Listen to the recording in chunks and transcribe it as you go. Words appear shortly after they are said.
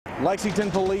Lexington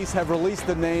police have released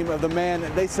the name of the man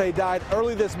they say died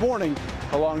early this morning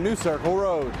along New Circle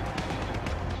Road.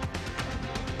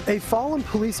 A fallen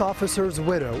police officer's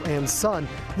widow and son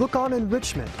look on in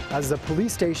Richmond as the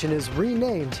police station is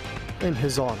renamed in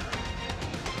his honor.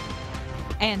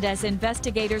 And as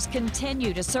investigators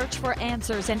continue to search for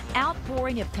answers, an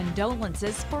outpouring of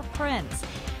condolences for Prince.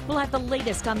 We'll have the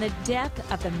latest on the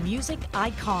death of the music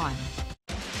icon.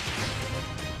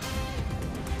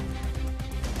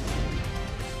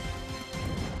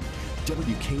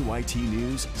 WKYT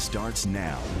News starts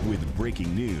now with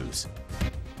breaking news.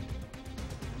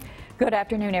 Good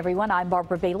afternoon, everyone. I'm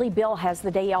Barbara Bailey. Bill has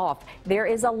the day off. There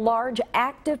is a large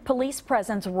active police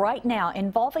presence right now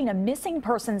involving a missing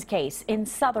persons case in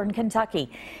southern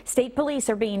Kentucky. State police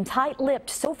are being tight-lipped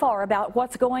so far about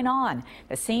what's going on.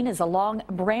 The scene is along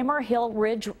Brammer Hill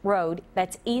Ridge Road,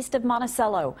 that's east of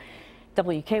Monticello.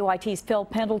 WKYT's Phil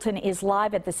Pendleton is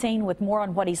live at the scene with more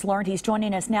on what he's learned. He's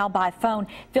joining us now by phone.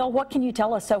 Phil, what can you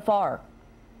tell us so far?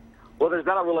 Well, there's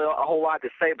not really a whole lot to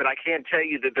say, but I can tell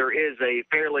you that there is a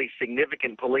fairly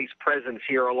significant police presence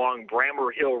here along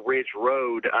Brammer Hill Ridge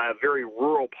Road, a very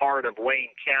rural part of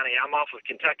Wayne County. I'm off of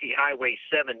Kentucky Highway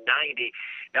 790.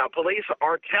 Now, police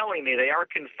are telling me, they are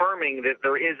confirming that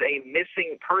there is a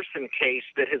missing person case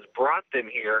that has brought them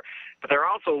here, but they're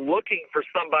also looking for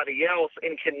somebody else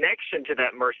in connection to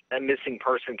that missing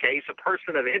person case, a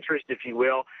person of interest, if you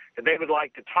will, that they would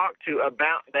like to talk to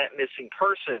about that missing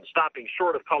person, stopping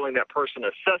short of calling that person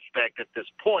a suspect at this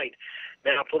point.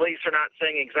 Now, police are not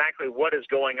saying exactly what is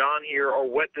going on here or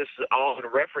what this is all in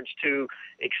reference to,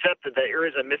 except that there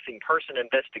is a missing person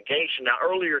investigation. Now,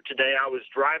 earlier today, I was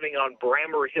driving on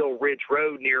Brammer Hill Ridge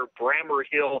Road near Brammer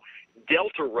Hill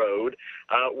Delta Road,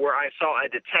 where I saw a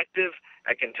detective,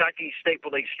 a Kentucky State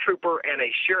Police trooper, and a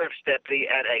sheriff's deputy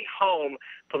at a home.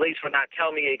 Police would not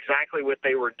tell me exactly what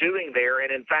they were doing there,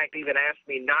 and in fact even asked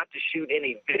me not to shoot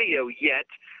any video yet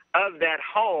of that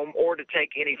home or to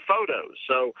take any photos.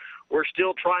 So we're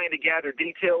still trying to gather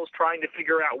details, trying to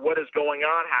figure out what is going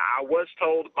on. I was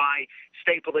told by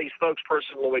State Police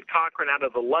spokesperson Lloyd Cochran out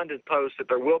of the London Post that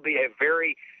there will be a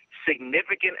very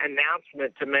significant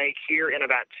announcement to make here in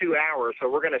about 2 hours. So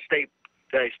we're going to stay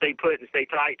put and stay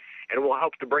tight, and we'll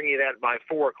hope to bring you that by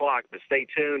 4 o'clock. But stay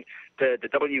tuned to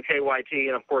WKYT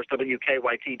and, of course,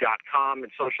 WKYT.com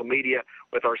and social media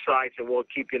with our sites, and we'll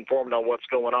keep you informed on what's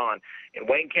going on. In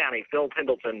Wayne County, Phil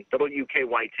Pendleton,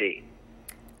 WKYT.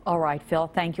 All right, Phil,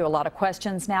 thank you. A lot of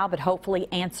questions now, but hopefully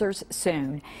answers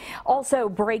soon. Also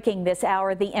breaking this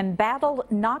hour, the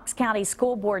embattled Knox County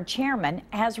School Board chairman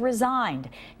has resigned.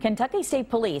 Kentucky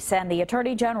State Police and the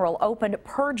Attorney General opened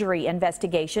perjury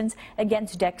investigations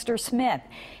against Dexter Smith.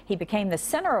 He became the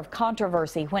center of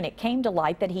controversy when it came to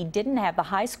light that he didn't have the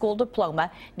high school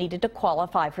diploma needed to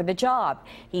qualify for the job.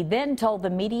 He then told the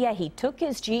media he took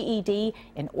his GED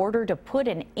in order to put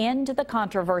an end to the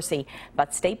controversy.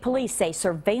 But state police say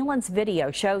surveillance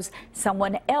video shows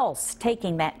someone else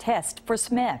taking that test for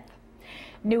Smith.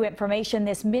 New information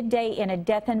this midday in a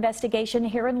death investigation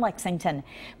here in Lexington.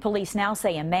 Police now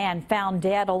say a man found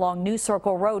dead along New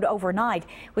Circle Road overnight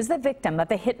was the victim of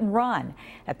a hit and run.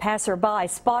 A passerby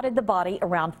spotted the body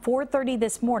around 4:30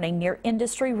 this morning near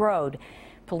Industry Road.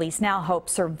 Police now hope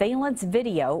surveillance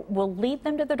video will lead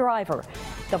them to the driver.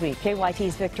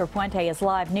 WKYT's Victor Puente is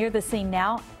live near the scene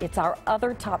now. It's our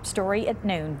other top story at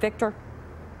noon. Victor.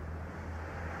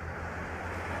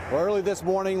 Well, early this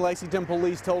morning, Lexington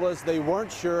police told us they weren't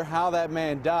sure how that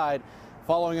man died.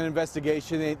 Following an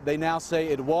investigation, they now say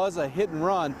it was a hit and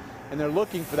run, and they're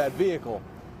looking for that vehicle.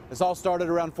 This all started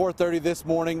around 4:30 this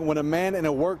morning when a man in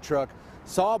a work truck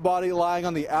saw a body lying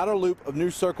on the outer loop of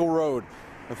New Circle Road.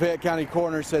 The Fayette County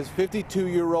coroner says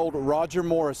 52-year-old Roger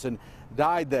Morrison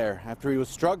died there after he was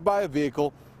struck by a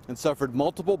vehicle and suffered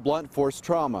multiple blunt force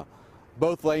trauma.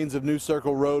 Both lanes of New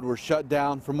Circle Road were shut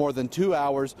down for more than 2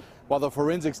 hours while the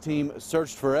forensics team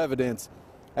searched for evidence.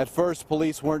 At first,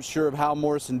 police weren't sure of how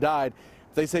Morrison died.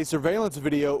 They say surveillance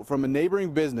video from a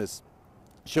neighboring business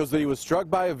shows that he was struck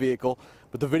by a vehicle,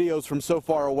 but the video is from so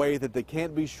far away that they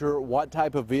can't be sure what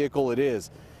type of vehicle it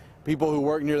is. People who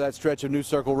work near that stretch of New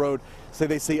Circle Road say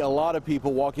they see a lot of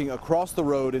people walking across the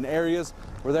road in areas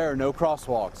where there are no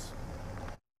crosswalks.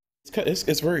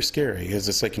 It's very scary.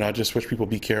 It's like, I just wish people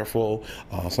be careful.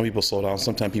 Some people slow down.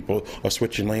 Sometimes people are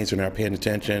switching lanes when they're not paying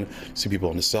attention. See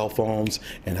people on the cell phones,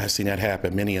 and I've seen that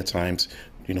happen many a times,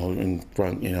 in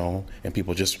front, and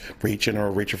people just reaching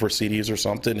for CDs or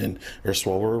something, and or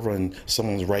swerve, and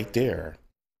someone's right there.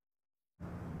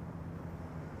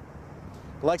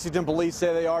 Lexington police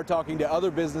say they are talking to other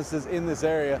businesses in this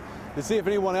area to see if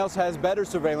anyone else has better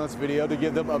surveillance video to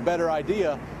give them a better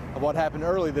idea of what happened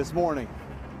early this morning.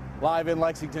 Live in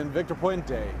Lexington, Victor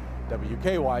Puente,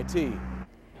 WKYT.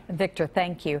 Victor,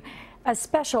 thank you. A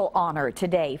special honor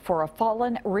today for a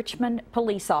fallen Richmond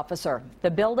police officer.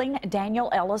 The building Daniel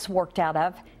Ellis worked out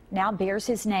of now bears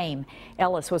his name.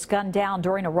 Ellis was gunned down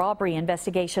during a robbery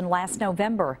investigation last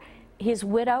November. His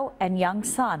widow and young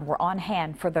son were on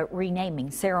hand for the renaming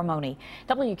ceremony.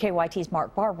 WKYT's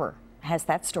Mark Barber has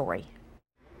that story.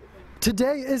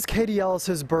 Today is Katie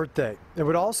Ellis's birthday. It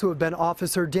would also have been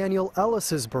Officer Daniel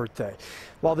Ellis's birthday.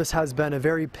 While this has been a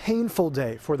very painful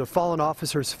day for the fallen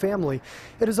officer's family,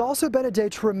 it has also been a day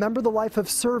to remember the life of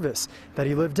service that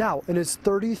he lived out in his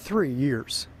 33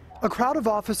 years. A crowd of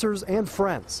officers and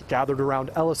friends gathered around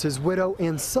Ellis's widow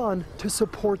and son to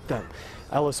support them.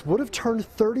 Ellis would have turned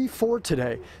 34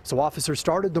 today, so officers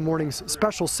started the morning's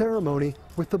special ceremony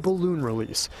with a balloon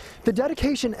release. The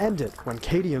dedication ended when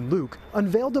Katie and Luke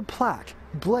unveiled a plaque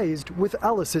blazed with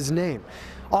Ellis's name.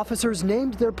 Officers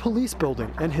named their police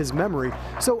building in his memory,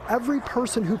 so every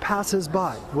person who passes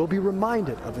by will be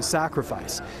reminded of his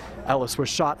sacrifice. Ellis was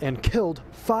shot and killed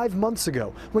 5 months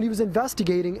ago when he was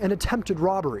investigating an attempted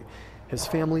robbery. His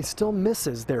family still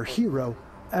misses their hero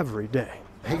every day.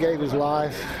 He gave his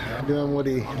life doing what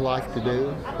he liked to do.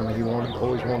 I mean, he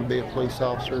always wanted to be a police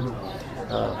officer.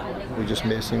 We just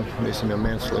miss him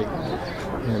immensely,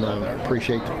 and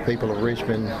appreciate the people of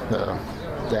Richmond,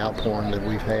 the outpouring that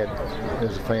we've had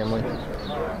as a family.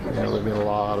 You know, there's been a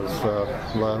lot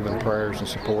of love and prayers and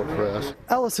support for us.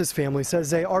 Ellis's family says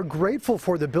they are grateful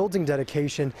for the building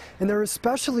dedication, and they're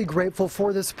especially grateful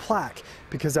for this plaque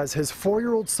because as his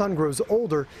 4-year-old son grows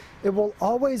older, it will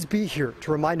always be here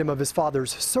to remind him of his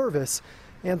father's service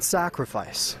and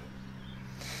sacrifice.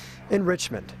 In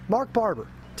Richmond, Mark Barber,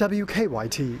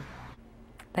 WKYT.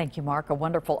 Thank you, Mark. A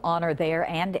wonderful honor there.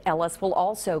 And Ellis will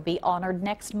also be honored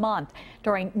next month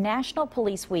during National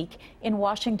Police Week in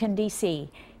Washington, D.C.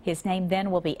 His name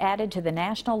then will be added to the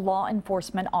National Law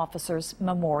Enforcement Officers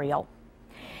Memorial.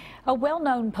 A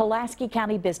well-known Pulaski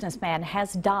County businessman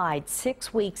has died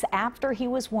 6 weeks after he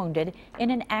was wounded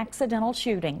in an accidental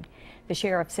shooting. The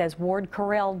sheriff says Ward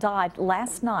Carell died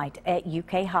last night at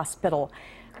UK Hospital.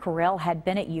 Carell had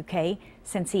been at UK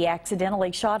since he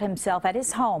accidentally shot himself at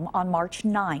his home on March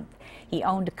 9th. He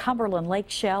owned Cumberland Lake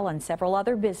Shell and several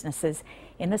other businesses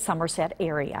in the Somerset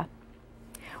area.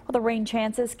 Well, the rain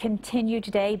chances continue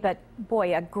today, but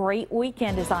boy, a great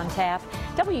weekend is on tap.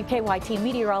 WKYT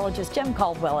meteorologist Jim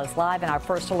Caldwell is live in our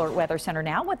First Alert Weather Center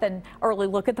now with an early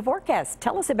look at the forecast.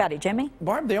 Tell us about it, Jimmy.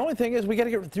 Barb, the only thing is we got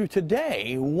to get through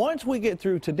today. Once we get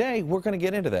through today, we're going to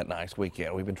get into that nice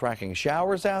weekend. We've been tracking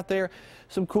showers out there,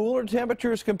 some cooler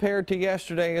temperatures compared to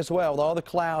yesterday as well, with all the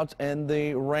clouds and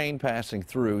the rain passing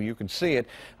through. You can see it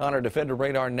on our Defender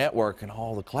Radar Network and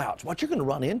all the clouds. What you're going to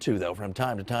run into, though, from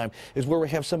time to time is where we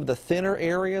have some of the thinner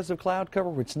areas of cloud cover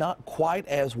where it's not quite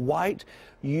as white.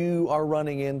 You are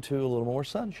running into a little more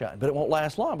sunshine, but it won't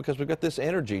last long because we've got this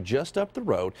energy just up the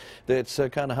road that's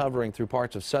kind of hovering through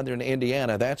parts of southern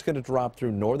Indiana. That's going to drop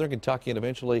through northern Kentucky and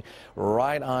eventually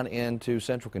right on into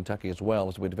central Kentucky as well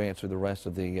as we advance through the rest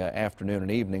of the afternoon and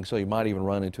evening, so you might even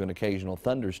run into an occasional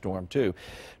thunderstorm too.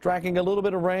 Tracking a little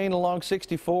bit of rain along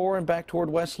 64 and back toward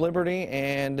West Liberty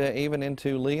and even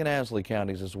into Lee and Asley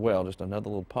counties as well. Just another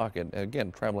little pocket,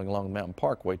 again, traveling along the Mountain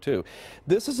Parkway too.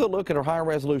 This is a look at our high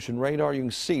resolution radar. You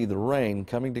can see the rain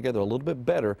coming together a little bit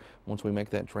better once we make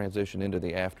that transition into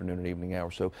the afternoon and evening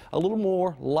hours. So a little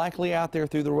more likely out there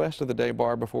through the rest of the day,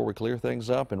 Barb, before we clear things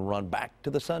up and run back to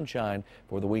the sunshine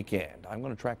for the weekend. I'm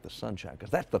going to track the sunshine because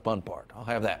that's the fun part. I'll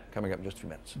have that coming up in just a few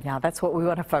minutes. Yeah, that's what we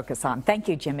want to focus on. Thank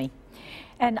you, Jimmy.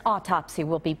 An autopsy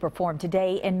will be performed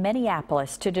today in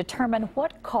Minneapolis to determine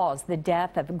what caused the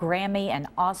death of Grammy and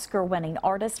Oscar-winning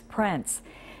artist Prince.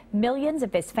 Millions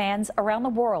of his fans around the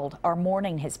world are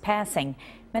mourning his passing.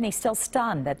 Many still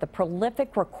stunned that the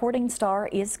prolific recording star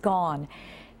is gone.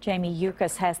 Jamie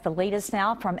Yukas has the latest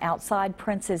now from outside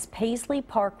Prince's Paisley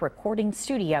Park recording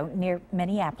studio near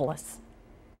Minneapolis.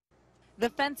 The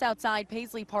fence outside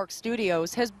Paisley Park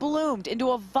Studios has bloomed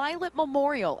into a violet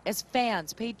memorial as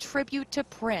fans paid tribute to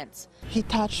Prince. He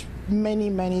touched many,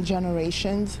 many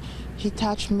generations. He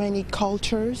touched many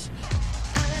cultures.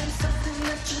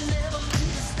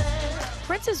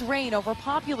 Prince's reign over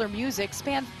popular music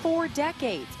spanned 4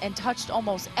 decades and touched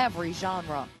almost every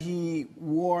genre. He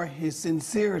wore his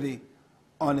sincerity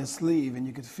on his sleeve, and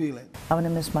you could feel it. I'm going to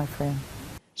miss my friend.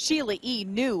 Sheila E.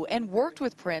 knew and worked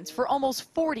with Prince for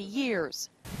almost 40 years.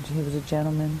 He was a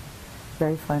gentleman,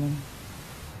 very funny,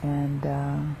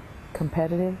 and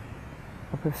competitive,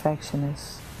 a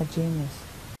perfectionist, a genius.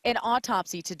 An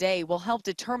autopsy today will help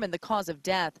determine the cause of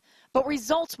death, but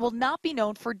results will not be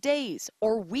known for days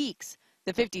or weeks.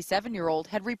 The 57-year-old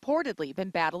had reportedly been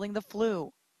battling the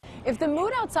flu. If the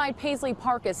mood outside Paisley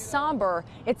Park is somber,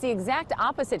 it's the exact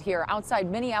opposite here outside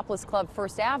Minneapolis Club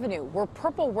First Avenue, where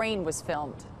Purple Rain was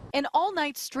filmed. An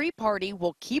all-night street party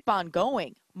will keep on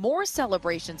going. More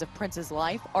celebrations of Prince's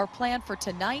life are planned for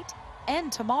tonight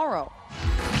and tomorrow.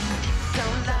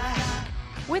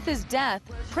 With his death,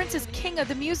 Prince is king of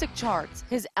the music charts,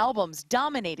 his albums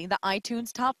dominating the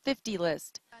iTunes Top 50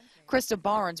 list. Krista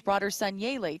Barnes brought her son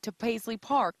Yele to Paisley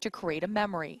Park to create a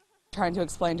memory. Trying to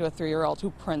explain to a 3-year-old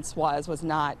who Prince was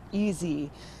not easy.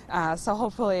 So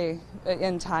hopefully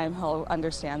in time he'll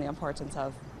understand the importance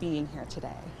of being here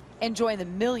today. And join the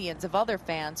millions of other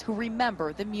fans who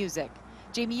remember the music.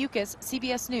 Jamie Yukas,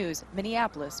 CBS News,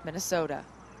 Minneapolis, Minnesota.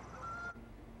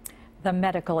 The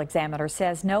medical examiner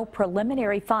says no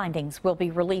preliminary findings will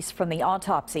be released from the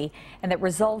autopsy and that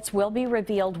results will be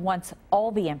revealed once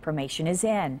all the information is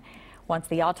in. Once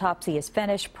the autopsy is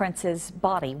finished, Prince's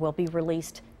body will be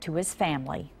released to his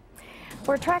family.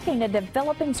 We're tracking a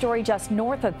developing story just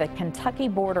north of the Kentucky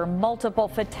border. Multiple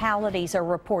fatalities are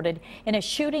reported in a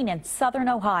shooting in southern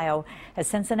Ohio. A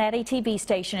Cincinnati TV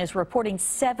station is reporting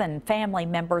 7 family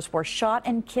members were shot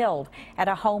and killed at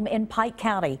a home in Pike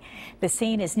County. The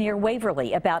scene is near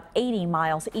Waverly, about 80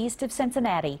 miles east of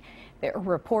Cincinnati. There are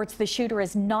reports the shooter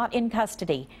is not in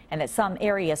custody and that some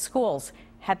area schools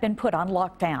have been put on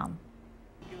lockdown.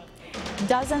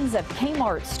 Dozens of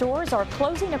Kmart stores are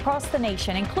closing across the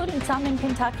nation, including some in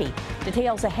Kentucky.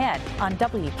 Details ahead on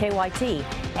WKYT.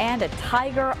 And a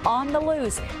tiger on the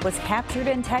loose was captured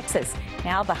in Texas.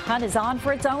 Now the hunt is on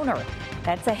for its owner.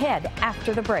 That's ahead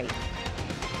after the break.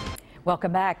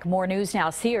 Welcome back. More news now.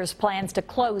 Sears plans to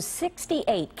close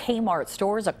 68 Kmart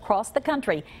stores across the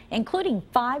country, including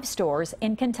 5 stores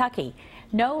in Kentucky.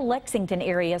 No Lexington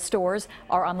area stores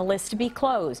are on the list to be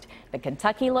closed. The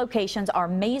Kentucky locations are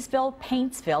Maysville,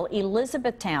 Paintsville,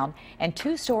 Elizabethtown, and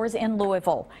 2 stores in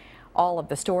Louisville. All of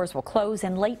the stores will close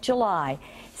in late July.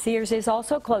 Sears is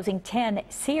also closing 10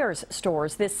 Sears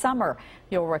stores this summer.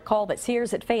 You'll recall that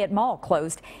Sears at Fayette Mall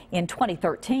closed in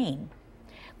 2013.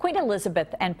 Queen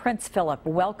Elizabeth and Prince Philip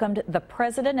welcomed the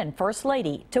President and First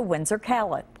Lady to Windsor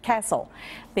Castle.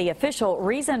 The official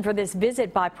reason for this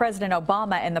visit by President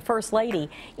Obama and the First Lady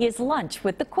is lunch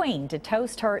with the Queen to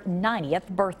toast her 90th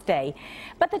birthday.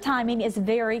 But the timing is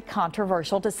very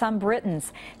controversial to some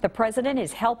Britons. The President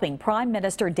is helping Prime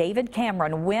Minister David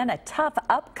Cameron win a tough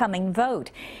upcoming vote.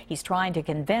 He's trying to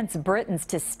convince Britons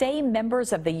to stay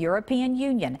members of the European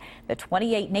Union, the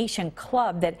 28-nation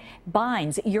club that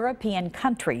binds European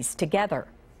countries together.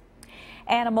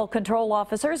 Animal control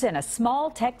officers in a small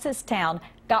Texas town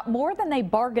got more than they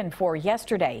bargained for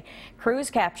yesterday. Crews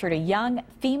captured a young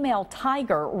female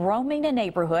tiger roaming a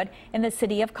neighborhood in the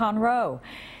city of Conroe.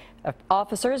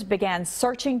 Officers began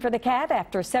searching for the cat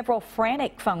after several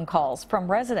frantic phone calls from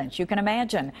residents. You can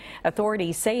imagine.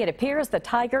 Authorities say it appears the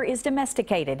tiger is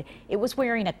domesticated. It was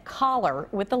wearing a collar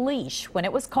with a leash when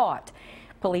it was caught.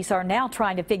 Police are now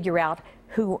trying to figure out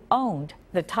who owned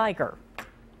the tiger.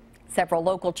 Several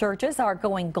local churches are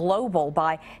going global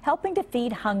by helping to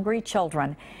feed hungry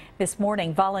children. This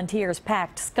morning, volunteers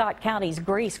packed Scott County's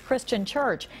Grace Christian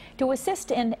Church to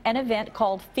assist in an event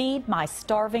called Feed My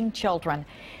Starving Children.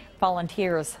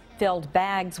 Volunteers filled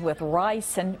bags with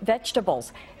rice and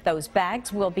vegetables. Those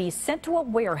bags will be sent to a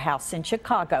warehouse in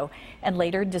Chicago and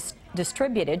later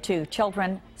distributed to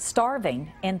children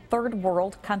starving in third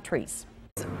world countries.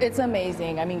 It's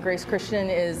amazing. I mean, Grace Christian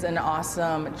is an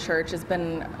awesome church. It's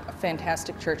been a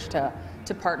fantastic church to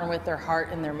partner with their heart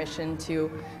and their mission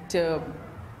to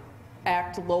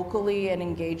act locally and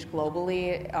engage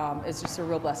globally. It's just a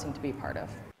real blessing to be part of.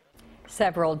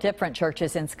 Several different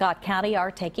churches in Scott County are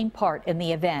taking part in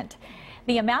the event.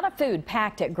 The amount of food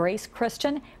packed at Grace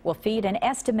Christian will feed an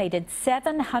estimated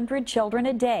 700 children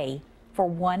a day for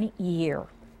 1 year.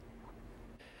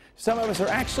 Some of us are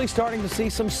actually starting to see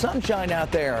some sunshine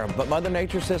out there, but Mother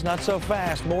Nature says not so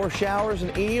fast. More showers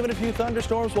and even a few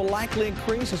thunderstorms will likely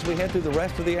increase as we head through the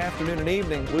rest of the afternoon and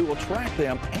evening. We will track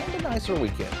them and a nicer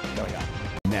weekend coming up.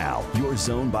 Now, your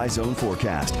zone-by-zone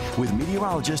forecast with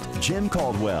meteorologist Jim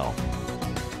Caldwell.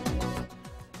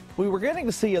 We were getting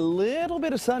to see a little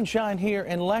bit of sunshine here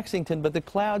in Lexington, but the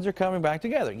clouds are coming back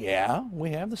together. Yeah,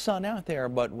 we have the sun out there,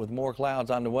 but with more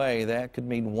clouds on the way, that could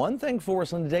mean one thing for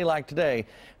us on a day like today,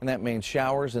 and that means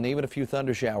showers and even a few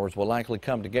thunder showers will likely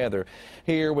come together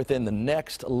here within the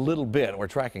next little bit. We're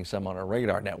tracking some on our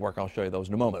radar network. I'll show you those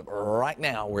in a moment. But right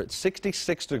now, we're at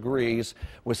 66 degrees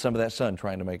with some of that sun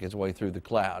trying to make its way through the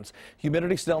clouds.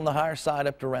 Humidity still on the higher side,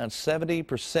 up to around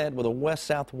 70% with a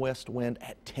west-southwest wind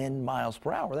at 10 miles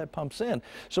per hour. that pumps in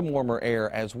some warmer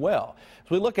air as well.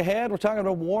 As we look ahead, we're talking about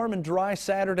a warm and dry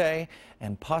Saturday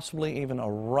and possibly even a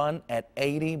run at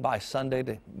 80 by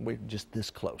Sunday. We're just this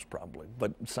close probably,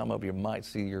 but some of you might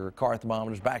see your car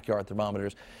thermometers, backyard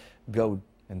thermometers go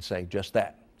and say just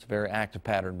that. It's a very active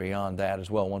pattern beyond that as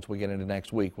well. Once we get into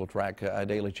next week, we'll track a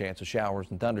daily chance of showers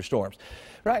and thunderstorms.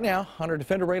 Right now, on our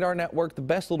Defender Radar Network, the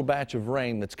best little batch of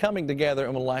rain that's coming together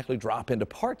and will likely drop into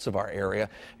parts of our area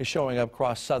is showing up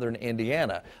across southern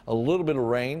Indiana. A little bit of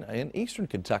rain in eastern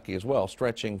Kentucky as well,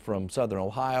 stretching from southern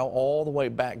Ohio all the way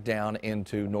back down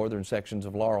into northern sections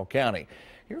of Laurel County.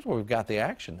 Here's where we've got the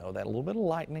action, though. That little bit of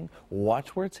lightning.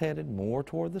 Watch where it's headed, more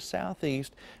toward the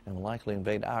southeast, and will likely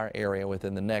invade our area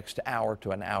within the next hour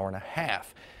to an hour and a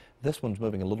half. This one's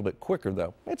moving a little bit quicker,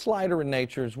 though. It's lighter in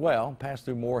nature as well. Passed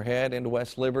through Moorhead into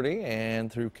West Liberty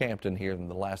and through Campton here in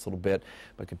the last little bit,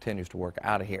 but continues to work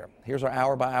out of here. Here's our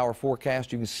hour-by-hour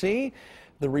forecast. You can see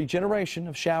the regeneration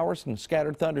of showers and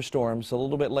scattered thunderstorms a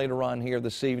little bit later on here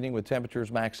this evening, with temperatures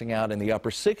maxing out in the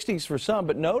upper 60s for some.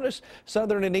 But notice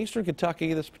southern and eastern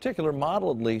Kentucky, this particular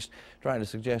model at least, trying to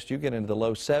suggest you get into the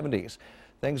low 70s.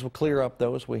 Things will clear up,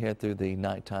 though, as we head through the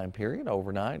nighttime period.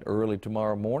 Overnight, early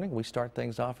tomorrow morning, we start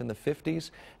things off in the 50s,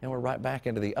 and we're right back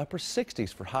into the upper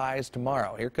 60s for highs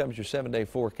tomorrow. Here comes your 7-day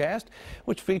forecast,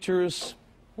 which features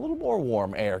a little more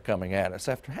warm air coming at us.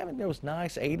 After having those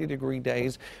nice 80-degree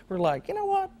days, we're like, you know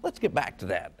what, let's get back to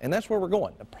that. And that's where we're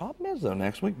going. The problem is, though,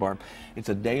 next week, Barb, it's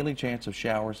a daily chance of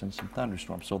showers and some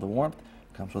thunderstorms. So the warmth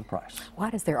comes with a price. Why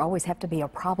does there always have to be a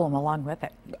problem along with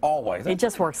it? Always. It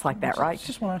just works like that, right? It's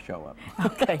just when I show up.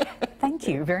 Okay. Thank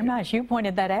you very much. You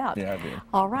pointed that out. Yeah, I did.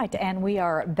 All right, and we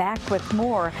are back with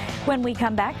more. When we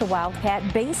come back, the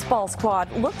Wildcat baseball squad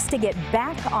looks to get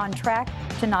back on track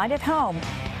tonight at home.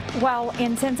 While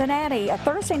in Cincinnati, a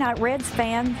Thursday night Reds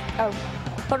fans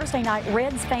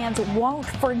won't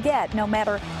forget, no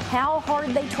matter how hard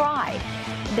they try.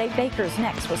 Dave Baker's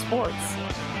next with sports.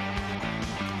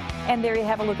 And there you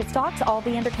have a look at stocks. All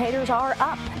the indicators are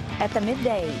up at the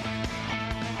midday.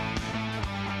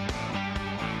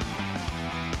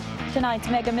 Tonight's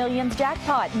Mega Millions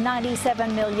jackpot,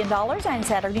 $97 million, and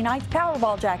Saturday night's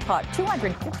Powerball jackpot,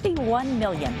 $251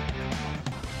 million.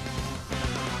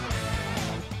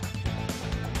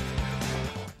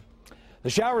 The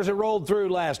showers that rolled through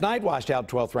last night washed out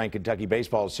 12th-ranked Kentucky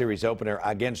baseball series opener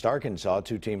against Arkansas.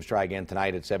 Two teams try again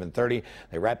tonight at 7:30.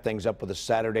 They wrap things up with a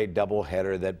Saturday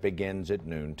doubleheader that begins at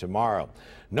noon tomorrow.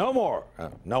 No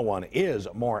one is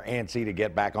more antsy to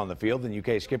get back on the field than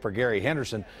UK skipper Gary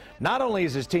Henderson. Not only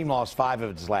has his team lost 5 of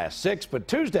its last 6, but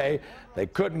Tuesday they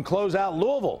couldn't close out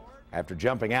Louisville after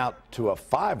jumping out to a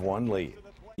 5-1 lead.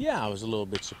 Yeah, I was a little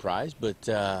bit surprised, but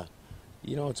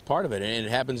you know, it's part of it, and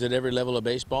it happens at every level of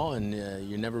baseball, and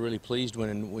you're never really pleased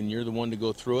when you're the one to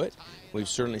go through it. We've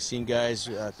certainly seen guys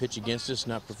pitch against us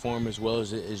not perform as well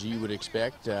as you would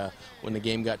expect when the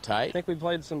game got tight. I think we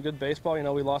played some good baseball. You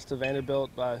know, we lost to Vanderbilt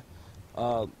by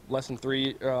less than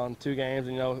 3 on 2 games,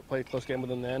 and, you know, played a close game with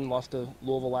them then. Lost to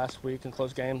Louisville last week in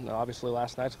close game. Obviously,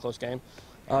 last night's a close game.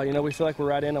 You know, we feel like we're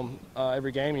right in them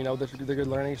every game. You know, they're good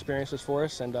learning experiences for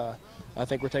us, and I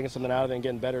think we're taking something out of it and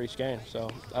getting better each game. So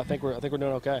I think we're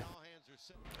doing okay.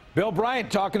 Bill Bryant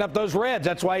talking up those Reds.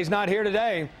 That's why he's not here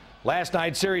today. Last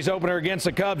night's series opener against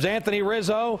the Cubs, Anthony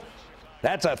Rizzo.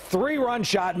 That's a 3-run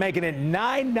shot, making it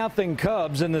 9-0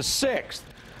 Cubs in the 6th.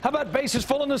 How about bases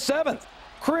full in the 7th?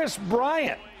 Chris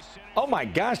Bryant. Oh my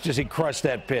gosh, does he crush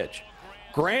that pitch?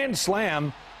 Grand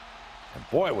slam. And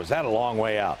boy, was that a long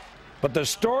way out. But the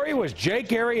story was Jake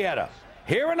Arrieta.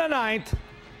 Here in the 9th,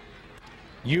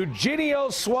 Eugenio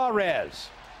Suarez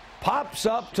pops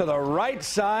up to the right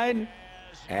side,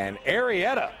 and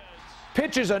Arrieta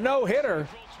pitches a no-hitter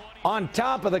on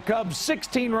top of the Cubs'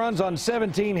 16 runs on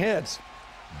 17 hits.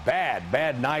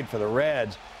 Bad night for the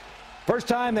Reds. First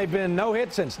time they've been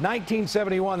no-hit since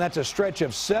 1971. That's a stretch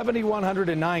of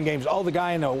 7,109 games. Oh, the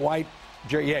guy in the white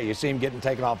jersey, yeah, you see him getting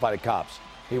taken off by the cops.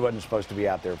 He wasn't supposed to be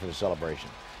out there for the celebration.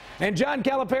 And John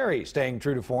Calipari staying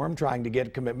true to form, trying to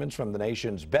get commitments from the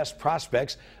nation's best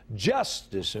prospects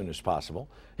just as soon as possible.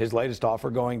 His latest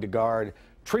offer going to guard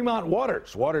Tremont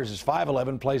Waters. Waters is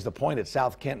 5'11", plays the point at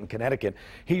South Kenton, Connecticut.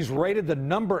 He's rated the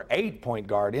number 8 point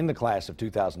guard in the class of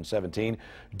 2017.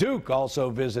 Duke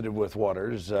also visited with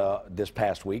Waters this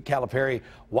past week. Calipari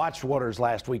watched Waters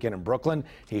last weekend in Brooklyn.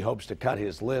 He hopes to cut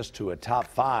his list to a top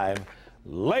 5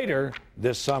 later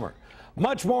this summer.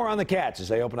 Much more on the Cats as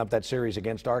they open up that series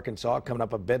against Arkansas coming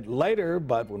up a bit later.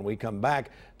 But when we come back,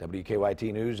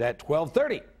 WKYT News at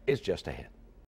 12:30 is just ahead.